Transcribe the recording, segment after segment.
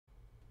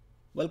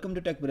Welcome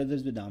to Tech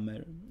Brothers with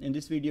Amir. In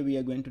this video, we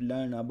are going to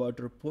learn about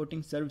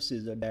reporting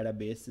services or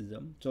databases.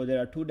 So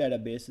there are two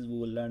databases we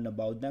will learn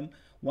about them.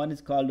 One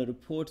is called a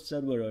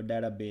ReportServer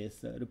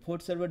database.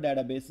 ReportServer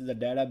database is a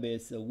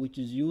database which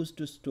is used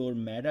to store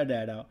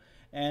metadata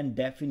and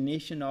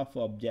definition of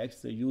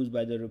objects used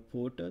by the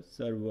report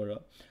server.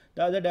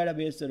 The other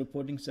database the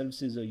reporting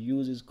services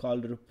use is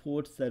called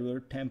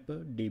ReportServer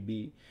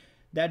TempDB.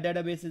 That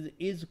database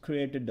is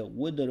created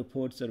with the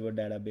ReportServer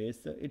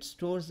database. It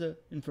stores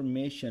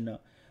information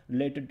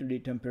related to the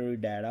temporary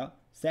data,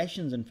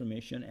 sessions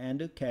information,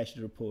 and cached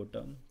report.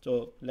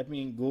 So let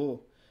me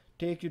go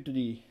take you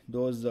to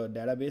those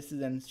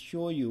databases and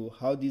show you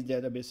how these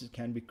databases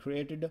can be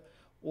created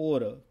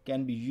or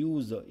can be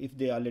used if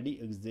they already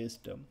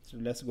exist. So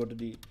let's go to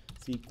the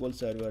SQL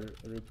Server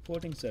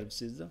Reporting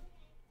Services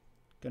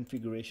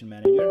Configuration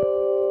Manager.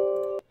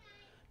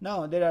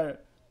 Now there are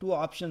two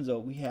options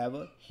we have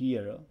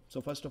here.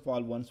 So first of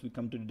all, once we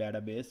come to the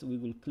database, we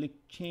will click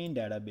change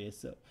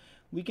database.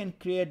 We can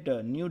create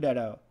new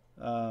databases,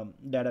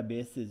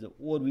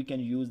 or we can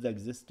use the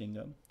existing.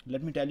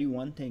 Let me tell you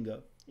one thing.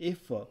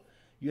 If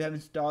you have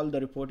installed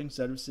the reporting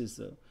services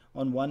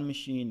on one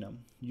machine,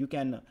 you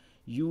can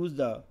use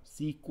the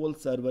SQL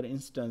Server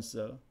instance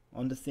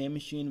on the same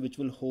machine which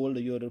will hold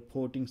your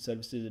reporting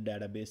services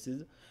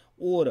databases,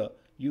 or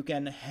you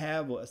can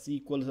have a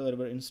SQL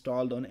Server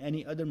installed on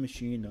any other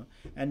machine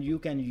and you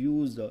can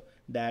use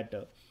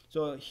that.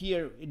 So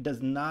here it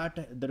does not,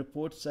 the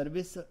report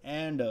service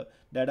and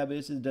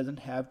databases doesn't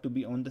have to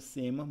be on the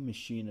same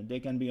machine. They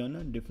can be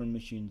on different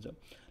machines.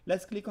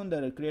 Let's click on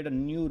the create a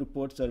new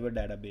report server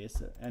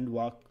database and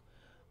walk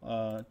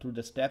through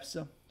the steps.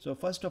 So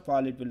first of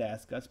all, it will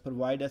ask us,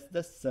 provide us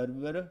the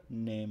server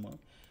name.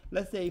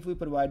 Let's say if we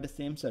provide the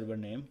same server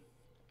name,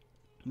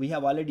 we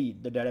have already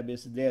the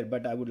database there,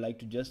 but I would like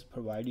to just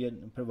provide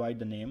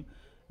the name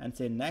and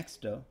say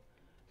next,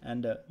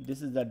 and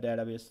this is the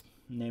database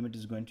name it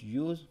is going to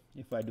use.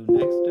 If I do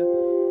next,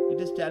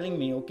 it is telling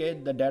me, okay,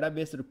 the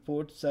database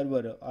report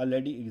server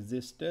already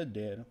exists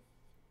there.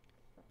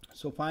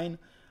 So fine,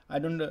 I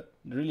don't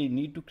really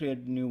need to create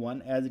a new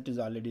one as it is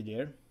already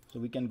there. So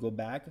we can go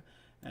back,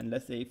 and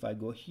let's say if I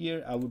go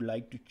here, I would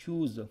like to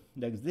choose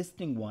the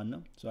existing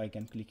one. So I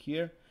can click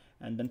here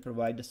and then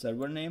provide the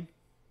server name.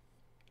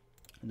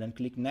 Then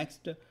click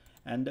next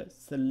and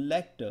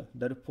select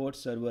the report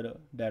server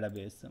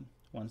database.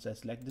 Once I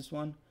select this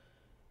one,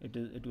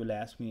 it will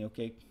ask me,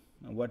 okay,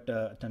 what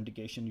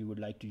authentication you would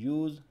like to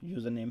use,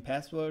 username,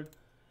 password,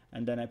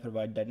 and then I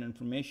provide that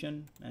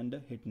information and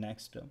hit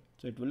next.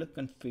 So it will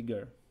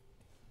configure.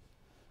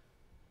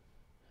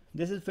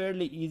 This is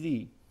fairly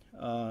easy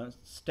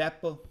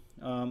step.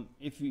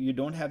 If you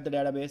don't have the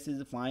database,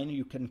 is fine,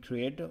 you can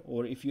create,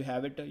 or if you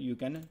have it, you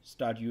can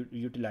start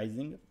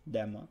utilizing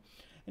them.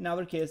 In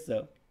our case,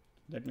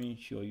 let me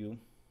show you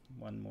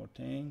one more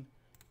thing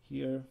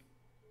here.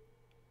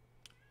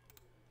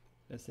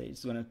 Let's say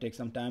it's going to take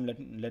some time.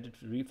 Let it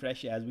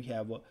refresh as we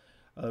have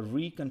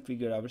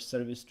reconfigure our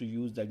service to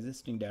use the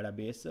existing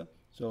database.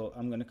 So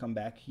I'm going to come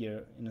back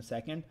here in a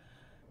second.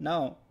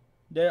 Now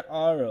there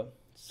are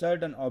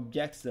certain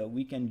objects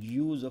we can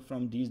use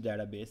from these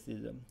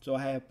databases. So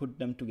I have put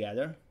them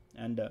together,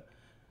 and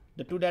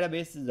the two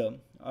databases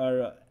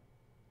are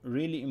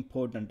really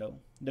important.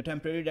 The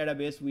temporary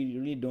database, we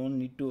really don't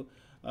need to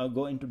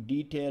go into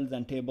details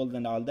and tables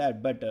and all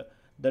that, but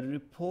the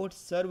report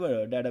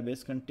server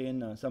database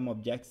contain some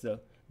objects.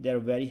 They are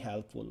very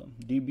helpful.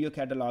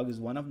 Dbo.Catalog is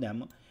one of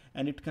them,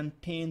 and it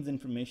contains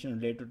information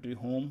related to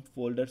home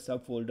folder,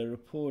 subfolder,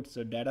 reports,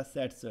 data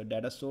sets,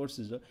 data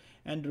sources,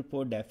 and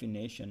report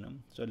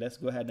definition. So let's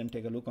go ahead and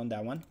take a look on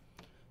that one.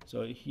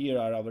 So here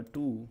are our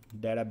two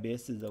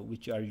databases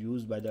which are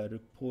used by the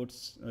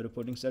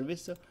reporting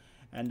service,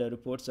 and the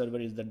report server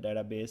is the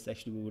database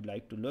actually we would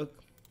like to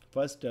look.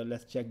 First,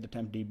 let's check the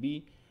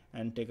TempDB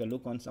and take a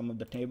look on some of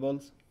the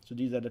tables. So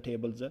these are the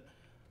tables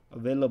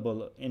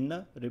available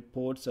in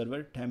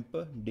ReportServer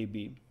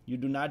TempDB. You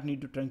do not need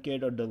to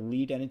truncate or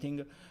delete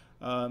anything.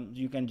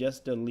 You can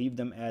just leave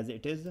them as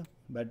it is.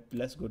 But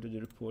let's go to the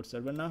report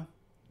server now.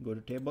 Go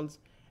to tables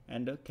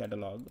and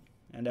catalog.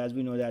 And as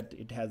we know that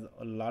it has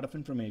a lot of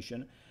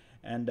information,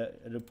 and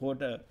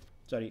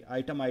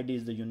item ID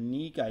is the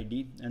unique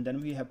ID, and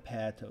then we have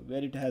path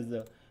where it has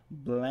a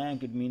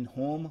blank, it means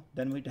home.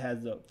 Then it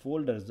has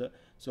folders,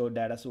 so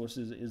data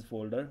sources is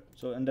folder.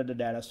 So under the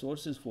data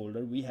sources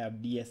folder, we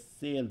have DS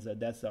sales,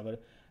 that's our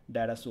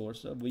data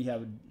source. We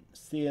have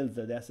sales,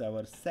 that's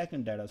our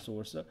second data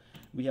source.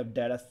 We have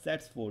data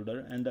sets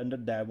folder, and under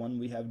that one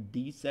we have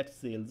dset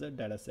sales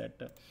data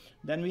set.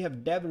 Then we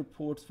have dev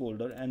reports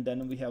folder, and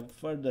then we have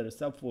further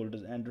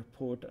subfolders and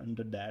report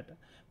under that.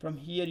 From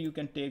here you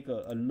can take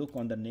a look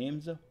on the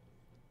names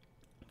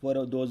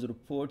for those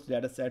reports,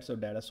 data sets, or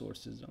data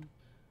sources.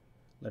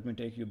 Let me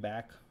take you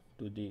back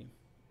to the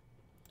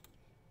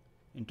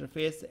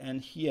interface,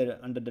 and here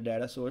under the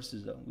data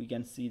sources we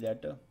can see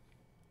that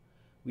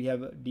we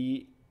have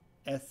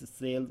DS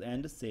sales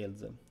and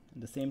sales.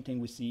 The same thing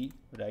we see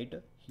right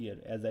here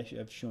as I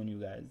have shown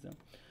you guys.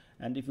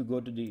 And if you go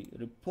to the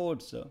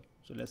reports, so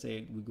So let's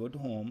say we go to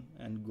home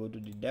and go to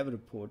the dev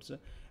reports,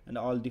 and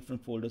all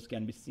different folders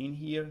can be seen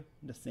here.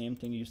 The same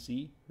thing you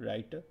see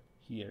right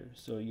here.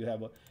 So you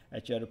have a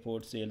HR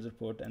report, sales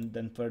report, and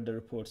then further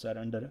reports are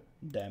under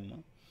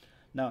them.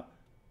 Now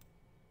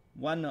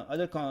one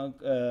other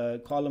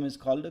column is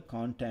called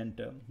content.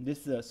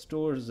 This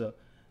stores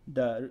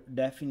the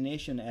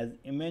definition as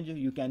image.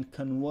 You can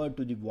convert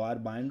to the var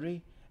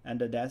binary,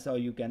 and that's how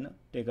you can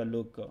take a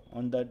look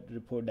on the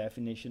report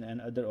definition and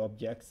other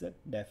objects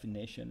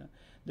definition.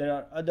 There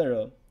are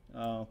other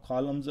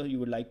columns you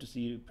would like to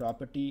see.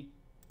 Property,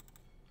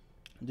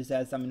 this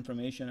has some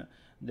information.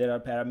 There are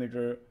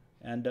parameter,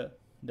 and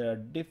there are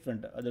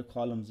different other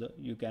columns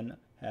you can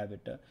have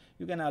it.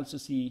 You can also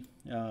see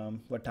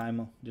what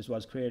time this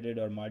was created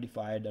or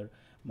modified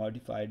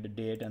the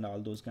date, and all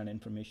those kind of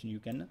information you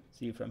can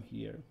see from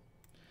here.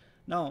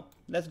 Now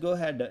let's go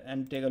ahead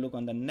and take a look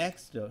on the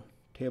next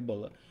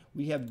table.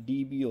 We have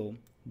Dbo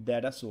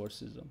data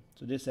sources.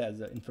 So this has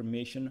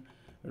information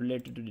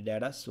related to the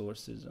data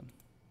sources.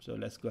 So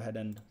let's go ahead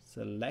and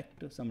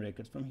select some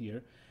records from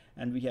here,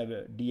 and we have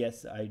a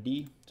DS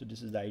ID. So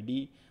this is the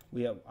ID.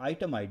 We have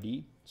item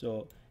ID.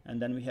 So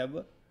and then we have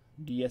a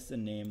DS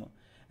name,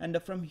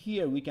 and from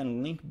here we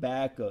can link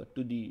back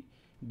to the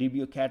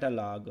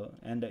Dbo.Catalog,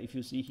 and if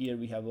you see here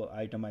we have a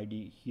item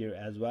ID here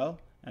as well,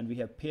 and we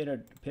have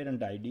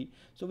parent ID.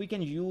 So we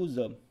can use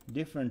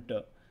different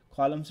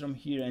columns from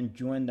here and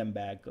join them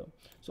back.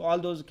 So all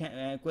those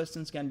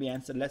questions can be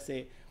answered. Let's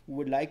say we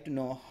would like to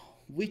know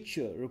which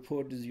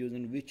report is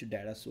using which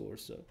data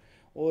source,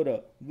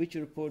 or which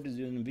report is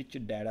using which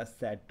data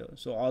set.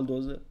 So all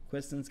those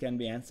questions can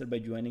be answered by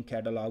joining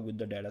catalog with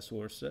the data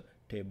source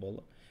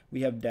table.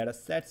 We have data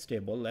sets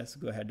table. Let's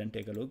go ahead and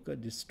take a look.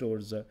 This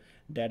stores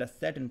data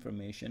set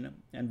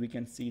information, and we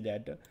can see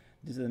that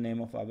this is the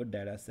name of our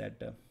data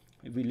set.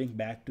 If we link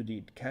back to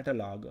the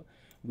catalog,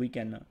 we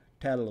can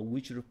tell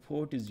which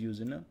report is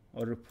using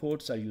or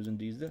reports are using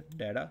these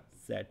data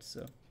sets.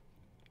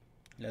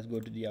 Let's go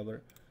to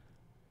our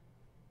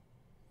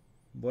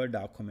Word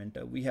document.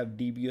 We have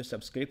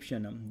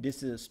Dbo.Subscription.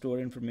 This is store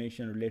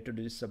information related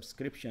to this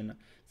subscription,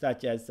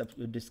 such as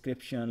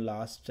description,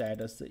 last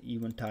status,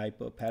 event type,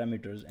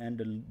 parameters,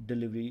 and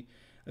delivery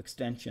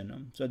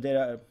extension. So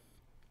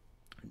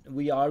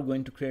we are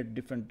going to create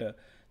different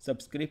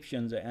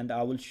subscriptions, and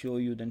I will show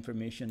you the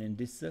information in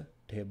this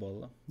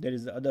table. There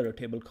is another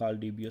table called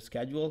Dbo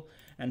schedule,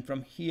 and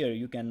from here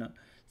you can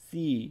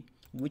see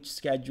which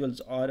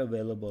schedules are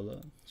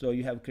available. So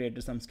you have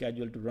created some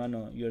schedule to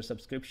run your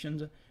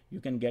subscriptions. You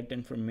can get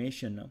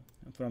information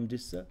from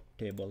this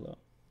table.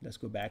 Let's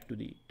go back to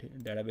the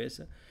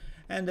database,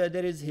 and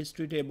there is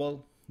history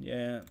table.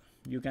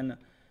 You can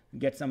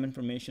get some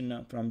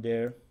information from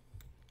there.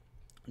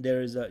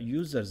 There is a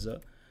users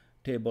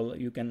table.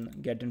 You can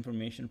get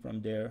information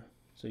from there,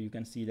 so you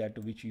can see that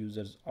which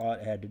users are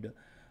added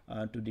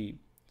to the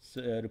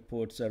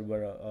report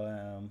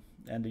server,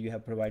 and you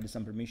have provided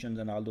some permissions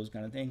and all those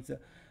kind of things.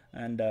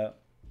 And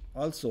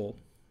also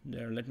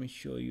there, let me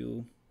show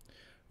you,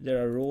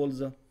 there are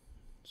roles.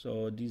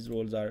 So these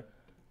roles are,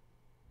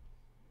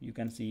 you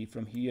can see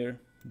from here,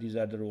 these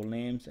are the role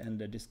names and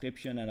the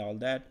description and all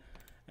that,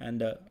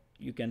 and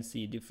you can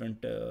see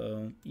different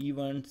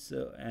events,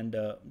 and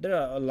there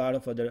are a lot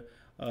of other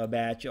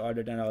batch,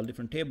 audit, and all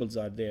different tables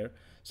are there.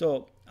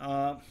 So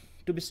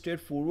to be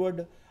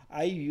straightforward,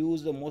 I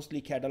use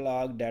mostly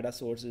catalog, data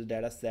sources,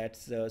 data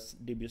sets,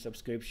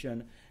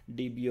 Dbo.Subscription,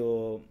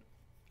 Dbo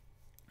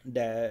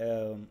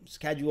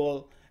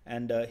schedule,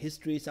 and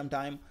history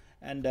sometime,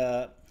 and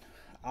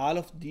all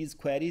of these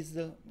queries,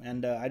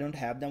 and I don't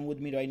have them with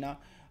me right now,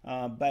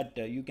 but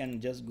you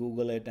can just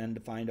Google it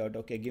and find out,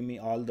 okay, give me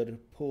all the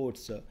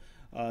reports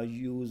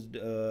used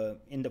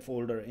in the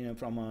folder,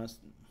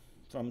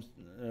 from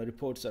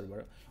report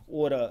server,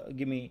 or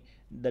give me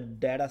the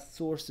data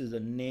sources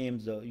and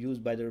names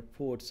used by the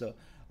reports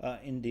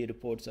in the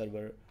report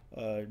server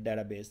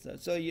database.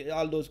 So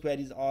all those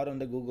queries are on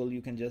the Google.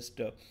 You can just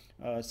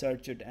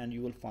search it, and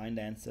you will find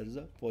answers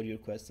for your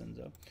questions.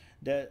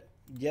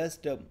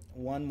 Just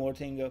one more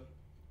thing,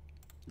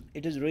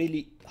 it is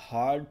really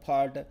hard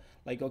part,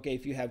 like, okay,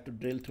 if you have to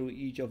drill through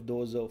each of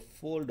those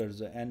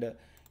folders and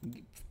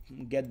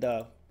get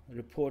the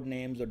report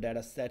names or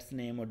data sets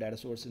name or data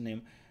sources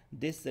name,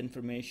 this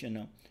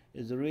information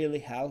is really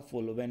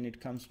helpful when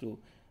it comes to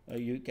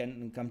you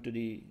can come to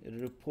the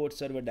report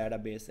server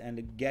database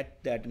and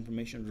get that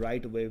information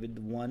right away with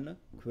one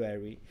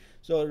query.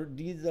 So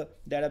these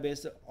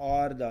database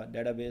are the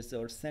database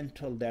or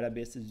central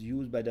databases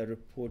used by the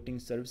reporting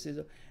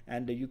services,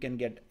 and you can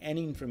get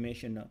any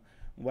information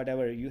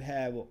whatever you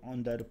have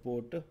on the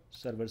report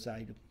server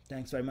side.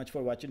 Thanks very much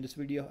for watching this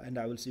video, and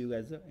I will see you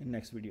guys in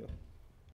next video.